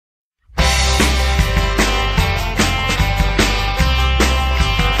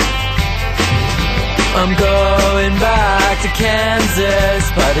I'm going back to Kansas,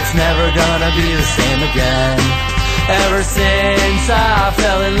 but it's never gonna be the same again. Ever since I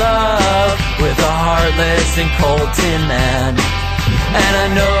fell in love with a heartless and cold tin man. And I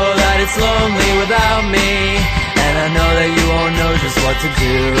know that it's lonely without me, and I know that you won't know just what to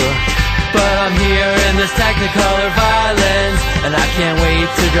do. But I'm here in this technicolor violence, and I can't wait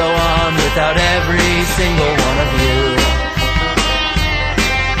to go on without every single one of you.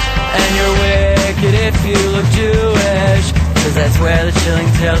 And you're wicked if you look Jewish, 'cause that's where the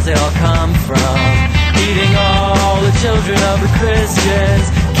chilling tales they all come from. Eating all the children of the Christians,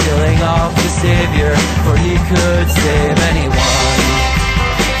 killing off the Savior, for he could save anyone.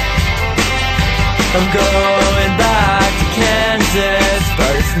 I'm going back to Kansas,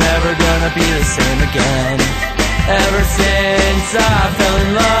 but it's never gonna be the same again. Ever since I fell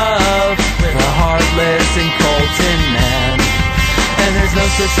in love with a heartless and cold tin man. And there's no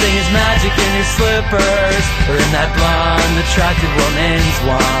such thing as magic in your slippers, or in that blonde, attractive woman's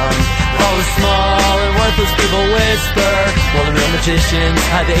wand. All the small and worthless people whisper, while the real magicians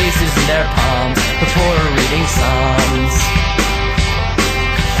hide the aces in their palms before reading psalms.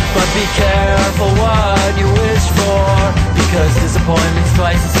 But be careful what you wish for, because disappointment's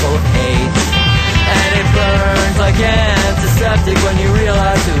twice as full of hate. And it burns like antiseptic when you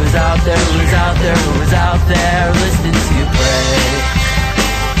realize who is out there, who is out there, who is out there listening to you pray.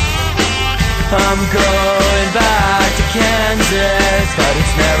 I'm going back to Kansas, but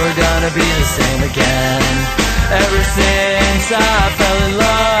it's never gonna be the same again. Ever since I fell in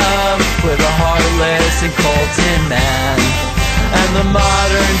love with a heartless and cold tin man. And the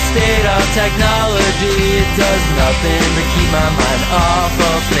modern state of technology, it does nothing but keep my mind off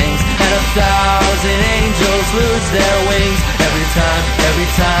of things. And 1,000 angels lose their wings every time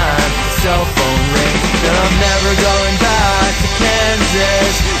the cell phone rings. That I'm never going back to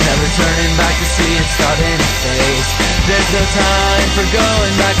Kansas, never turning back to see it starting to face. There's no time for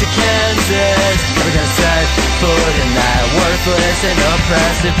going back to Kansas, never gonna set foot in that worthless and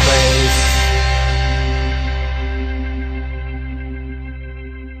oppressive place.